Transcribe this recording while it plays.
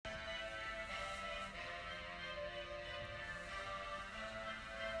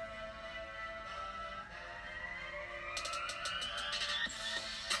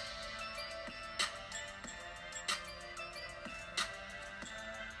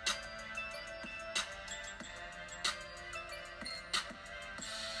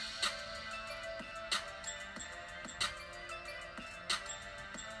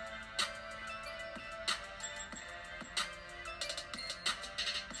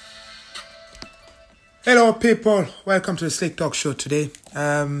Hello, people. Welcome to the Slick Talk Show today.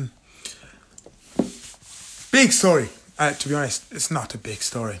 Big story. To be honest, it's not a big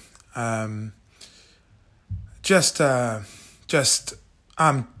story. Just, I'm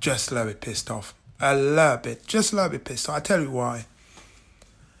just a little bit pissed off. Just a little bit pissed off. I'll tell you why.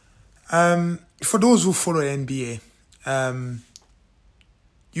 For those who follow the NBA,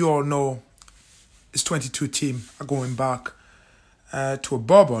 you all know this 22 team are going back to a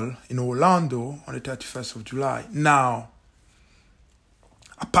bubble in Orlando on the 31st of July. Now,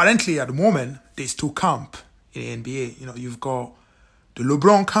 apparently at the moment, there's two camps in the NBA. You know, you've got the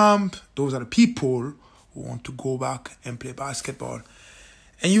LeBron camp. Those are the people who want to go back and play basketball.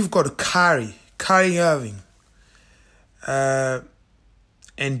 And you've got Kyrie Irving,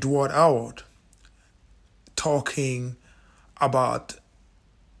 and Dwight Howard talking about,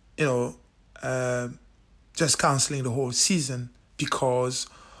 just cancelling the whole season because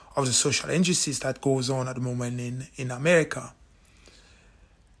of the social injustice that goes on at the moment in America.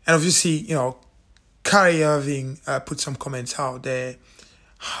 And obviously, Kyrie Irving put some comments out there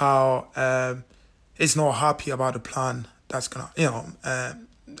how he's not happy about the plan that's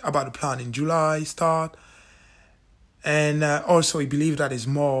about the plan in July start. And also he believes that there's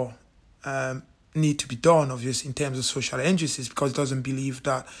more need to be done, obviously, in terms of social injustice, because he doesn't believe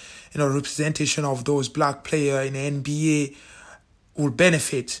that, representation of those black players in the NBA will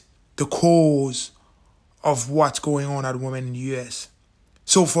benefit the cause of what's going on at the moment in the US.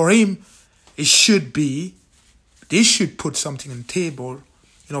 So for him, they should put something on the table,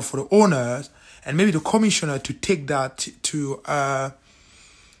 for the owners and maybe the commissioner to take that to a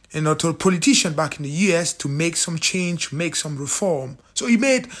politician back in the US to make some change, make some reform. So he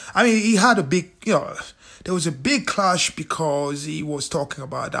had a big, there was a big clash because he was talking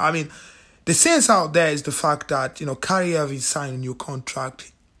about that. The sense out there is the fact that, Kyrie Irving signed a new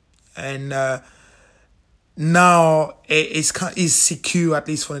contract and now is secure at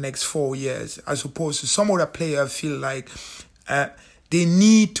least for the next 4 years, as opposed to some other players feel like they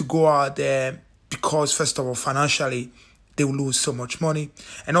need to go out there because, first of all, financially, they will lose so much money.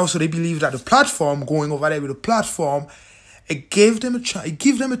 And also they believe that the platform, going over there with the platform, it gave them a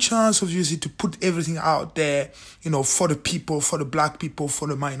chance, obviously, to put everything out there, for the people, for the black people, for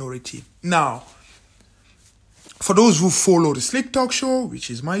the minority. Now, for those who follow the Slick Talk Show, which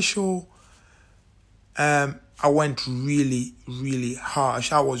is my show, I went really, really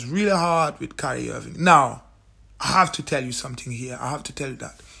harsh. I was really hard with Kyrie Irving. Now, I have to tell you something here. I have to tell you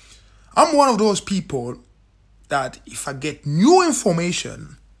that I'm one of those people that if I get new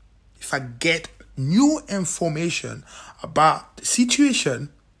information about the situation,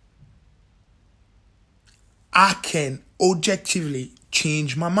 I can objectively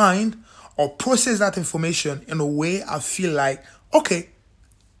change my mind or process that information in a way I feel like, okay,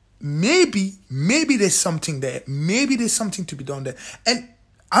 maybe there's something there. Maybe there's something to be done there. And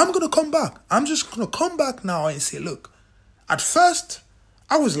I'm going to come back. I'm just going to come back now and say, look, at first,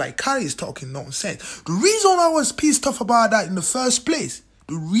 I was like, Kyrie is talking nonsense. The reason I was pissed off about that in the first place,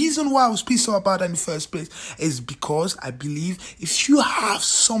 is because I believe if you have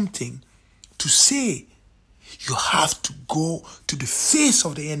something to say, you have to go to the face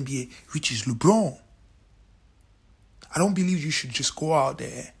of the NBA, which is LeBron. I don't believe you should just go out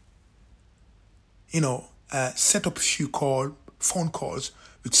there, set up a few phone calls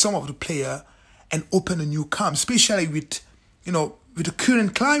with some of the player and open a new camp, especially with the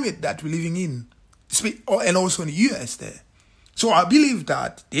current climate that we're living in, and also in the US there. So I believe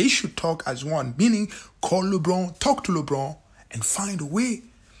that they should talk as one, meaning call LeBron, talk to LeBron, and find a way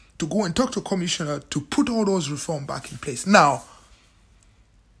to go and talk to the commissioner to put all those reforms back in place. Now,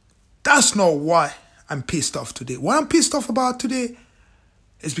 that's not why I'm pissed off today. What I'm pissed off about today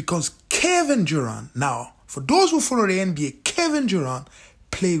is because Kevin Durant, now, for those who follow the NBA, Kevin Durant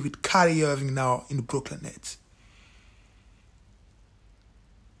play with Kyrie Irving now in the Brooklyn Nets.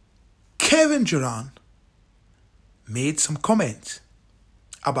 Kevin Durant made some comments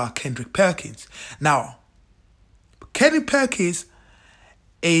about Kendrick Perkins. Now, Kendrick Perkins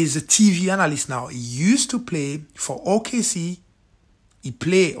is a TV analyst now. He used to play for OKC. He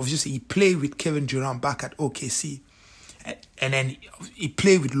played with Kevin Durant back at OKC. And then he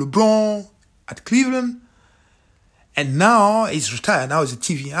played with LeBron at Cleveland. And now he's retired. Now he's a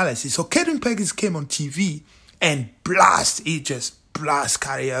TV analyst. So Kendrick Perkins came on TV and just blast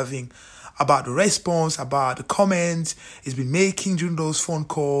Kyrie Irving about the response, about the comments he's been making during those phone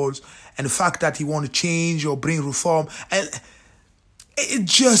calls, and the fact that he want to change or bring reform. And it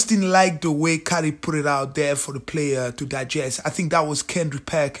just didn't like the way Kyrie put it out there for the player to digest. I think that was Kendrick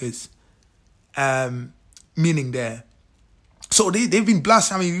Perkins meaning there. So they've been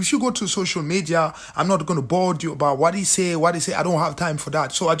blasting. I mean, if you go to social media, I'm not going to bore you about what he say. I don't have time for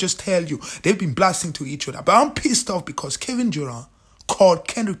that. So I just tell you, they've been blasting to each other. But I'm pissed off because Kevin Durant called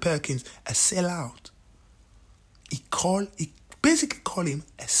Kendrick Perkins a sellout. He basically called him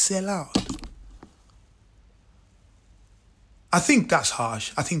a sellout. I think that's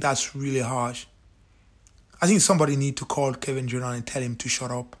harsh. I think that's really harsh. I think somebody need to call Kevin Durant and tell him to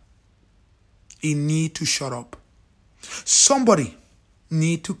shut up. He need to shut up. Somebody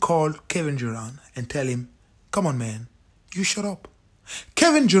need to call Kevin Durant and tell him, come on, man, you shut up.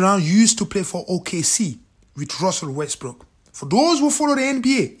 Kevin Durant used to play for OKC with Russell Westbrook. For those who follow the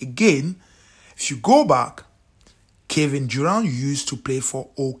NBA, again, if you go back, Kevin Durant used to play for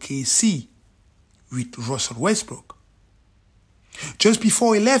OKC with Russell Westbrook. Just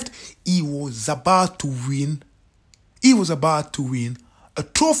before he left, he was about to win a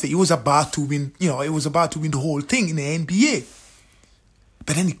trophy. He was about to win, the whole thing in the NBA.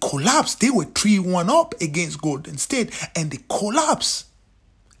 But then he collapsed. They were 3-1 up against Golden State, and they collapsed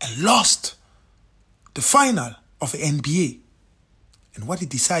and lost the final of the NBA. And what he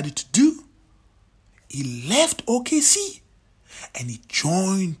decided to do, he left OKC and he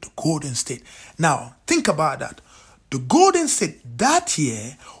joined the Golden State. Now, think about that. The Golden State that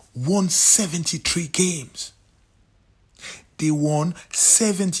year won 73 games. They won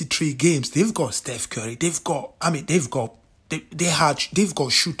 73 games. They've got Steph Curry. They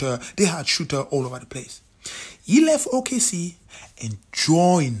had shooter all over the place. He left OKC and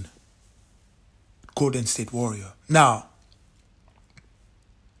joined Golden State Warrior. Now,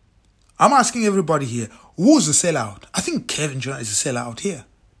 I'm asking everybody here, who's the sellout? I think Kevin Durant is a sellout here.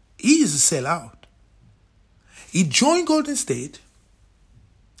 He is a sellout. He joined Golden State.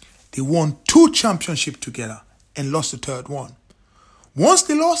 They won 2 championships together and lost the third one. Once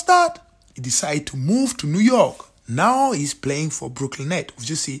they lost that, he decided to move to New York. Now he's playing for Brooklyn Nets.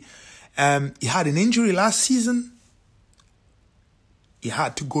 Obviously, he had an injury last season. He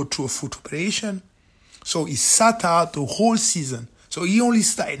had to go through a foot operation. So he sat out the whole season. So he only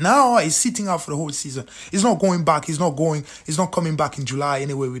started. Now he's sitting out for the whole season. He's not going back. He's not coming back in July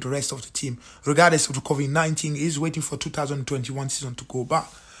anyway with the rest of the team. Regardless of the COVID-19, he's waiting for 2021 season to go back.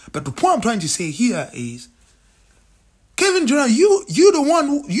 But the point I'm trying to say here is, Kevin Durant, you're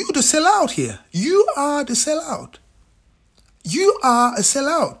the sellout here. You are the sellout. You are a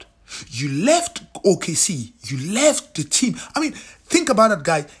sellout. You left OKC. You left the team. I mean, think about that,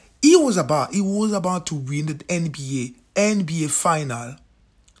 guy. He was about to win the NBA final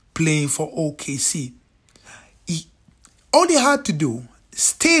playing for OKC. All they had to do,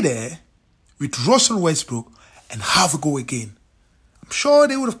 stay there with Russell Westbrook and have a go again. I'm sure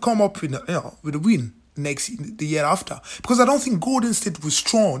they would have come up with a win the year after, because I don't think Golden State was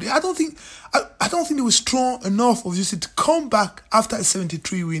strong. I don't think they were strong enough, obviously, to come back after a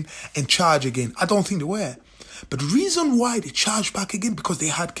 73 win and charge again. I don't think they were. But the reason why they charged back again, because they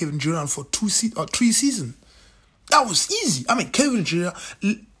had Kevin Durant for 3 seasons. That was easy. I mean, Kevin Durant.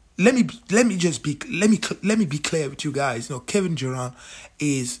 Let me be clear with you guys. Kevin Durant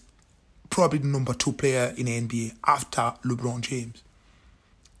is probably the number 2 player in the NBA after LeBron James.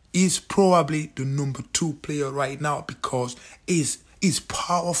 He's probably the number 2 player right now because he's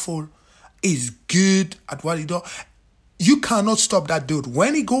powerful, he's good at what he does. You cannot stop that dude.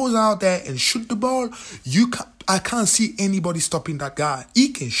 When he goes out there and shoot the ball, I can't see anybody stopping that guy.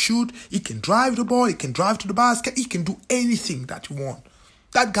 He can shoot, he can drive the ball, he can drive to the basket, he can do anything that you want.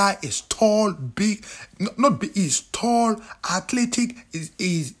 That guy is tall, big, not big, he's tall, athletic,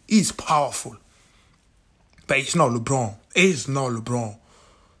 he's powerful. But it's not LeBron. It's not LeBron.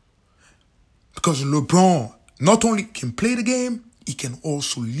 Because LeBron not only can play the game, he can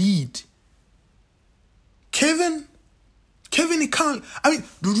also lead. Kevin, he can't. I mean,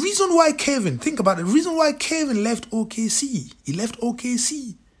 the reason why think about it, the reason why Kevin left OKC, he left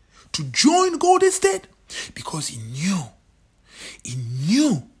OKC to join Golden State, because he knew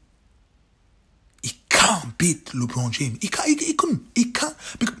he can't beat LeBron James. He can't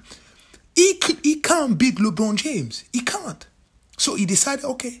beat LeBron James. He can't. So he decided,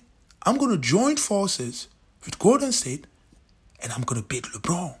 okay, I'm going to join forces with Golden State and I'm going to beat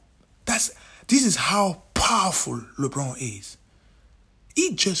LeBron. This is how powerful LeBron is.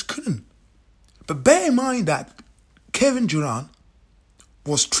 He just couldn't. But bear in mind that Kevin Durant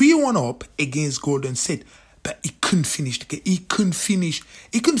was 3-1 up against Golden State, but he couldn't finish the game. He couldn't finish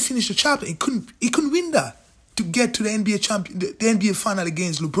the chapter. He couldn't win that to get to the NBA champion, the NBA final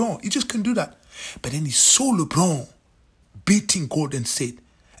against LeBron. He just couldn't do that. But then he saw LeBron beating Golden State.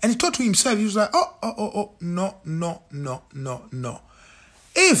 And he thought to himself, he was like, no.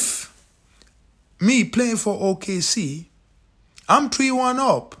 If me playing for OKC I'm 3-1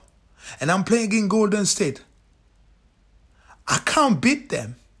 up. And I'm playing against Golden State. I can't beat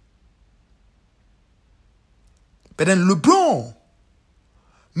them. But then LeBron,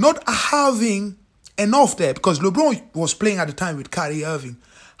 not having enough there, because LeBron was playing at the time with Kyrie Irving,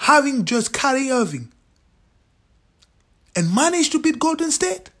 having just Kyrie Irving and managed to beat Golden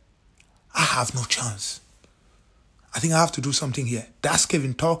State, I have no chance. I think I have to do something here. That's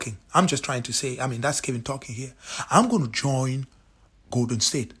Kevin talking. I'm just trying to say, that's Kevin talking here. I'm going to join Golden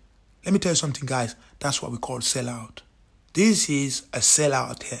State. Let me tell you something, guys. That's what we call sellout. This is a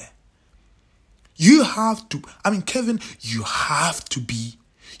sellout here. You have to, Kevin, you have to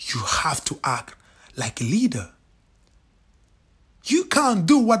act like a leader. You can't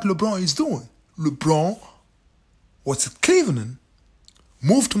do what LeBron is doing. LeBron was at Cleveland,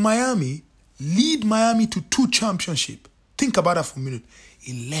 moved to Miami, lead Miami to 2 championships. Think about that for a minute.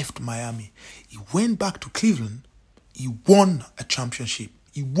 He left Miami. He went back to Cleveland. He won a championship.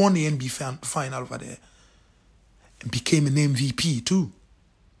 He won the NBA final over there. And became an MVP too.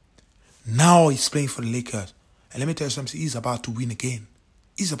 Now he's playing for the Lakers. And let me tell you something. He's about to win again.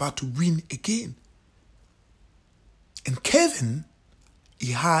 He's about to win again. And Kevin,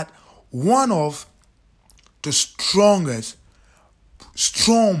 he had one of the strong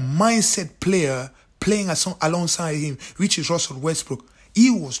mindset player playing alongside him, which is Russell Westbrook.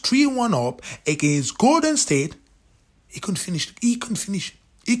 He was 3-1 up against Golden State. He couldn't finish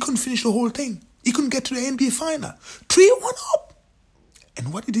the whole thing. He couldn't get to the NBA final. 3-1 up.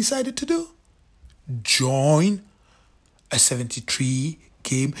 And what he decided to do? Join a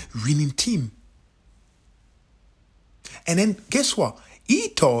 73-game winning team. And then guess what? He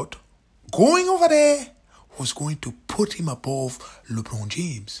thought going over there was going to put him above LeBron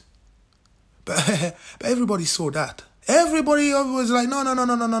James. But everybody saw that. Everybody was like, no.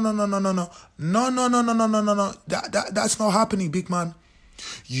 That's not happening, big man.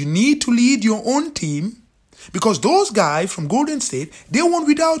 You need to lead your own team, because those guys from Golden State, they won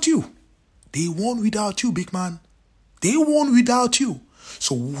without you. They won without you, big man. They won without you.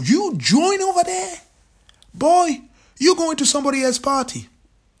 So you join over there. Boy, you're going to somebody else's party.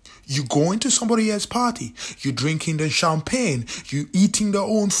 You're going to somebody else's party. You're drinking the champagne. You're eating their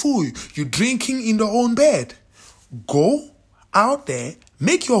own food. You're drinking in their own bed. Go out there,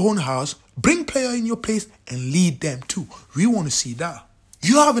 make your own house, bring player in your place, and lead them too. We want to see that.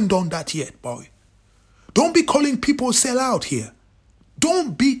 You haven't done that yet, boy. Don't be calling people sellout here.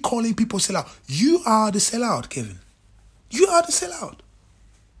 Don't be calling people sellout. You are the sellout, Kevin. You are the sellout.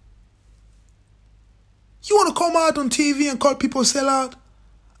 You want to come out on TV and call people sellout?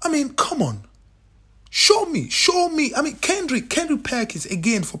 Come on. Show me. Kendrick Perkins,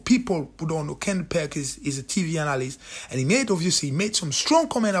 again, for people who don't know, Kendrick Perkins is a TV analyst, and he made some strong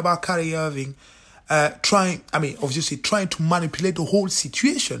comment about Kyrie Irving, trying to manipulate the whole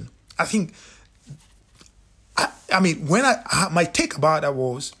situation. I think, my take about that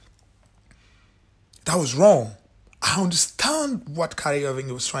was wrong. I understand what Kyrie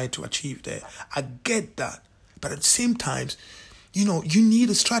Irving was trying to achieve there. I get that. But at the same time, you need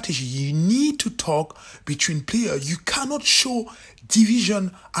a strategy. You need to talk between players. You cannot show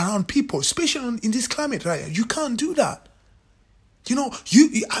division around people, especially in this climate, right? You can't do that. He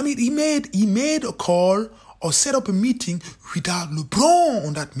made a call or set up a meeting without LeBron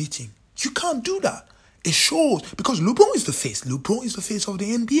on that meeting. You can't do that. It shows, because LeBron is the face. LeBron is the face of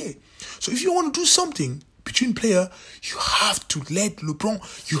the NBA. So if you want to do something between players, you have to let LeBron,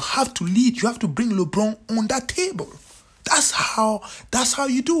 you have to lead, you have to bring LeBron on that table. That's how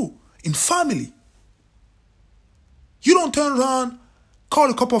you do in family. You don't turn around,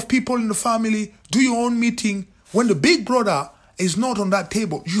 call a couple of people in the family, do your own meeting when the big brother is not on that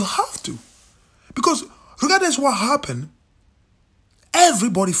table. You have to. Because regardless what happened,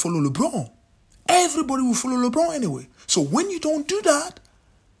 everybody follow LeBron. Everybody will follow LeBron anyway. So when you don't do that,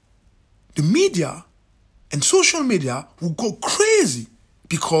 the media and social media will go crazy,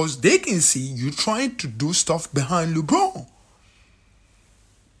 because they can see you trying to do stuff behind LeBron.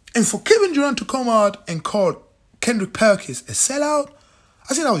 And for Kevin Durant to come out and call Kendrick Perkins a sellout,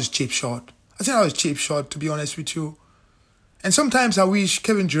 I think that was a cheap shot. To be honest with you. And sometimes I wish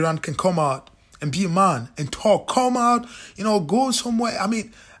Kevin Durant can come out and be a man and talk. Come out, go somewhere.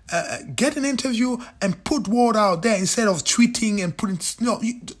 Get an interview and put word out there instead of tweeting and putting.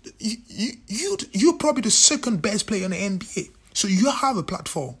 You're probably the second best player in the NBA. So you have a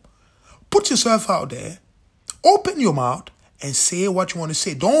platform. Put yourself out there. Open your mouth and say what you want to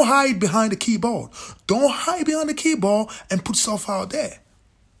say. Don't hide behind the keyboard. Don't hide behind the keyboard and put stuff out there.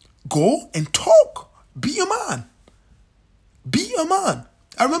 Go and talk. Be a man. Be a man.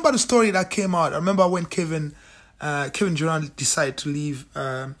 I remember the story that came out. I remember when Kevin Kevin Durant decided to leave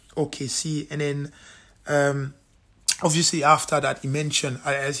OKC, and then obviously after that he mentioned,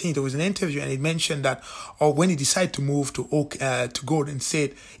 I think there was an interview, and he mentioned that when he decided to move to Golden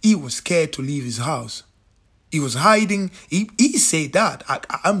State, he was scared to leave his house. He was hiding. He said that.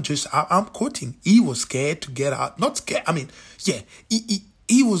 I'm quoting. He was scared to get out. Not scared. I mean, yeah.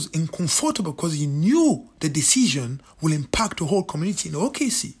 He was uncomfortable because he knew the decision will impact the whole community in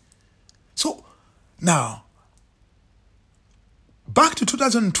OKC. So now, back to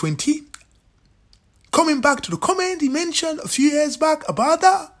 2020. Coming back to the comment he mentioned a few years back about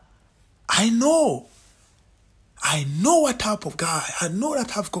that. I know what type of guy. I know what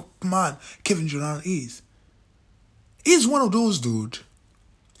type of man Kevin Durant is. He's one of those dudes.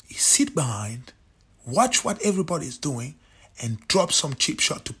 He sit behind, watch what everybody's doing, and drop some cheap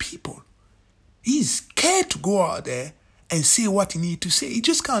shot to people. He's scared to go out there and say what he needs to say. He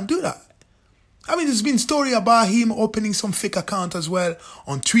just can't do that. I mean, there's been story about him opening some fake account as well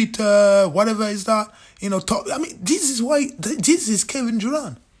on Twitter, whatever is that. This is Kevin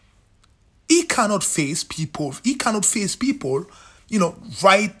Durant. He cannot face people.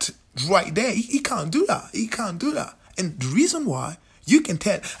 Right there. He can't do that. He can't do that. And the reason why, you can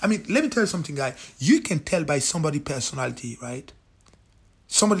tell. I mean, let me tell you something, guys. You can tell by somebody's personality, right?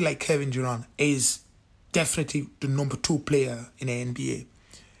 Somebody like Kevin Durant is definitely the number 2 player in the NBA.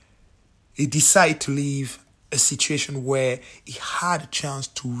 He decided to leave a situation where he had a chance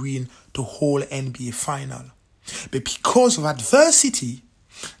to win the whole NBA final. But because of adversity,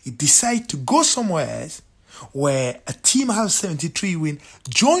 he decided to go somewhere else where a team has 73 wins,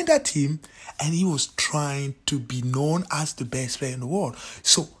 join that team, and he was trying to be known as the best player in the world.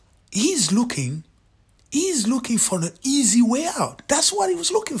 So he's looking for an easy way out. That's what he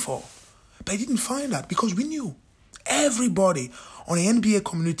was looking for. But he didn't find that because we knew everybody on the NBA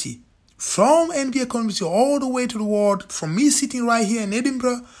community, from NBA community all the way to the world, from me sitting right here in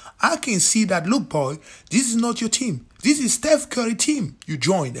Edinburgh, I can see that, look, boy, this is not your team. This is Steph Curry team. You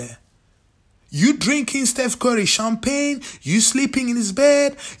join there. You drinking Steph Curry champagne, you sleeping in his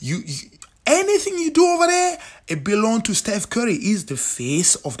bed, anything you do over there, it belongs to Steph Curry. He's the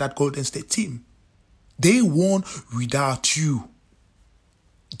face of that Golden State team. They won without you.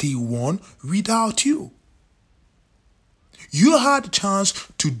 They won without you. You had a chance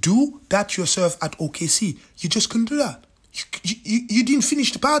to do that yourself at OKC. You just couldn't do that. You didn't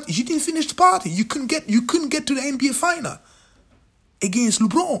finish the party. You couldn't get to the NBA final against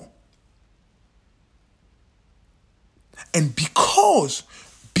LeBron. And because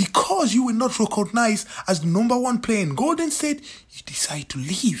you were not recognized as the number 1 player in Golden State, you decide to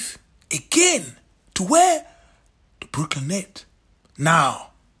leave again. To where? The Brooklyn Nets.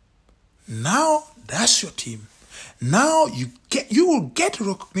 Now that's your team. Now you will get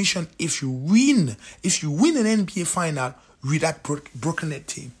recognition if you win an NBA final with that Brooklyn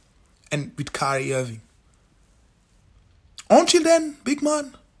Nets team and with Kyrie Irving. Until then, big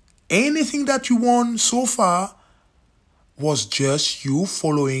man, anything that you won so far was just you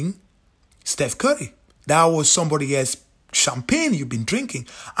following Steph Curry. That was somebody else's champagne you've been drinking.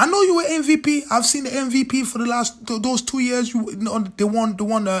 I know you were MVP. I've seen the MVP for those 2 years. They won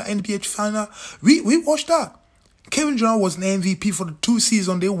the NBA final. We watched that. Kevin Durant was an MVP for the 2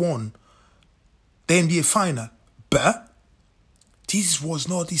 seasons they won the NBA final. But this was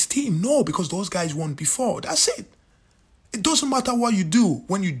not his team. No, because those guys won before. That's it. It doesn't matter what you do.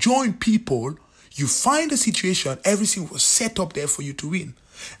 When you join people, you find a situation, everything was set up there for you to win.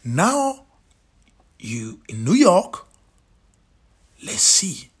 Now, you in New York, let's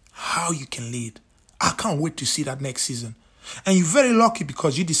see how you can lead. I can't wait to see that next season. And you're very lucky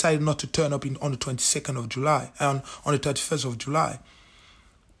because you decided not to turn up on the 22nd of July, and on the 31st of July.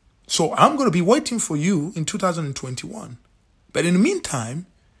 So I'm going to be waiting for you in 2021. But in the meantime,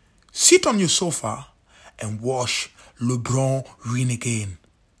 sit on your sofa and watch LeBron win again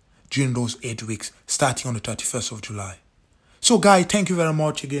during those 8 weeks, starting on the 31st of July. So, guys, thank you very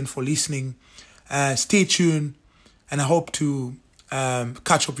much again for listening. Stay tuned, and I hope to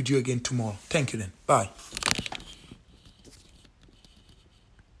catch up with you again tomorrow. Thank you then. Bye.